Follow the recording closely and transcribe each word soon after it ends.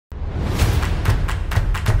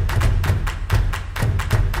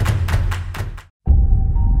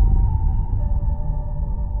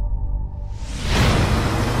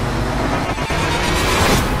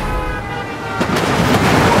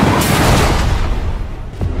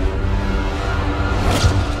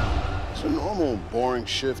morning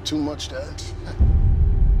shift too much, Dad?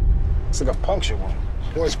 It's like a puncture wound.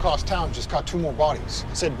 Boys across town just got 2 more bodies.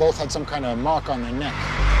 Said both had some kind of mark on their neck.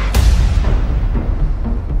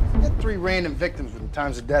 We had 3 random victims with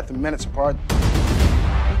times of death and minutes apart.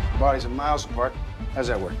 Bodies are miles apart. How's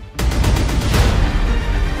that work?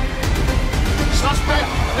 Suspect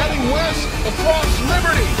heading west across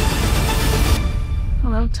Liberty.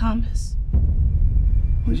 Hello, Thomas.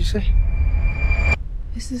 What'd you say?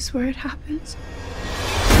 Is this where it happens?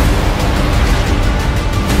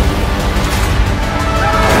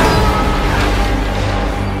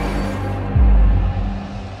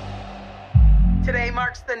 Today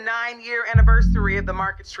marks the 9-year anniversary of the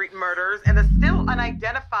Market Street murders and a still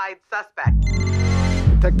unidentified suspect.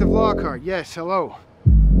 Detective Lockhart, yes, hello.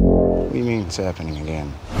 What do you mean it's happening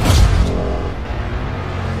again?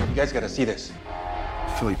 You guys gotta see this.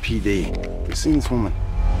 Philly PD. We've seen this woman.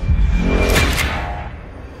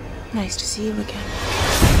 Nice to see you again.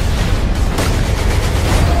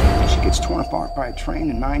 She gets torn apart by a train,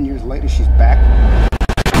 and 9 years later, she's back.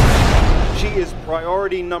 She is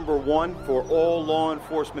priority number 1 for all law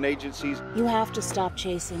enforcement agencies. You have to stop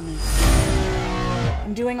chasing me.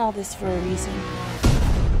 I'm doing all this for a reason.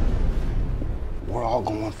 We're all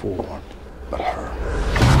going forward, but her.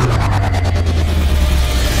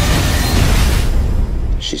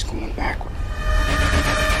 She's going backward.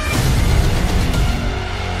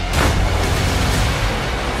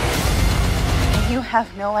 You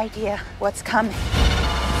have no idea what's coming.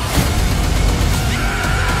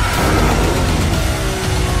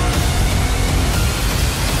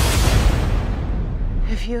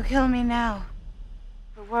 If you kill me now,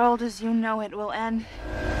 the world as you know it will end.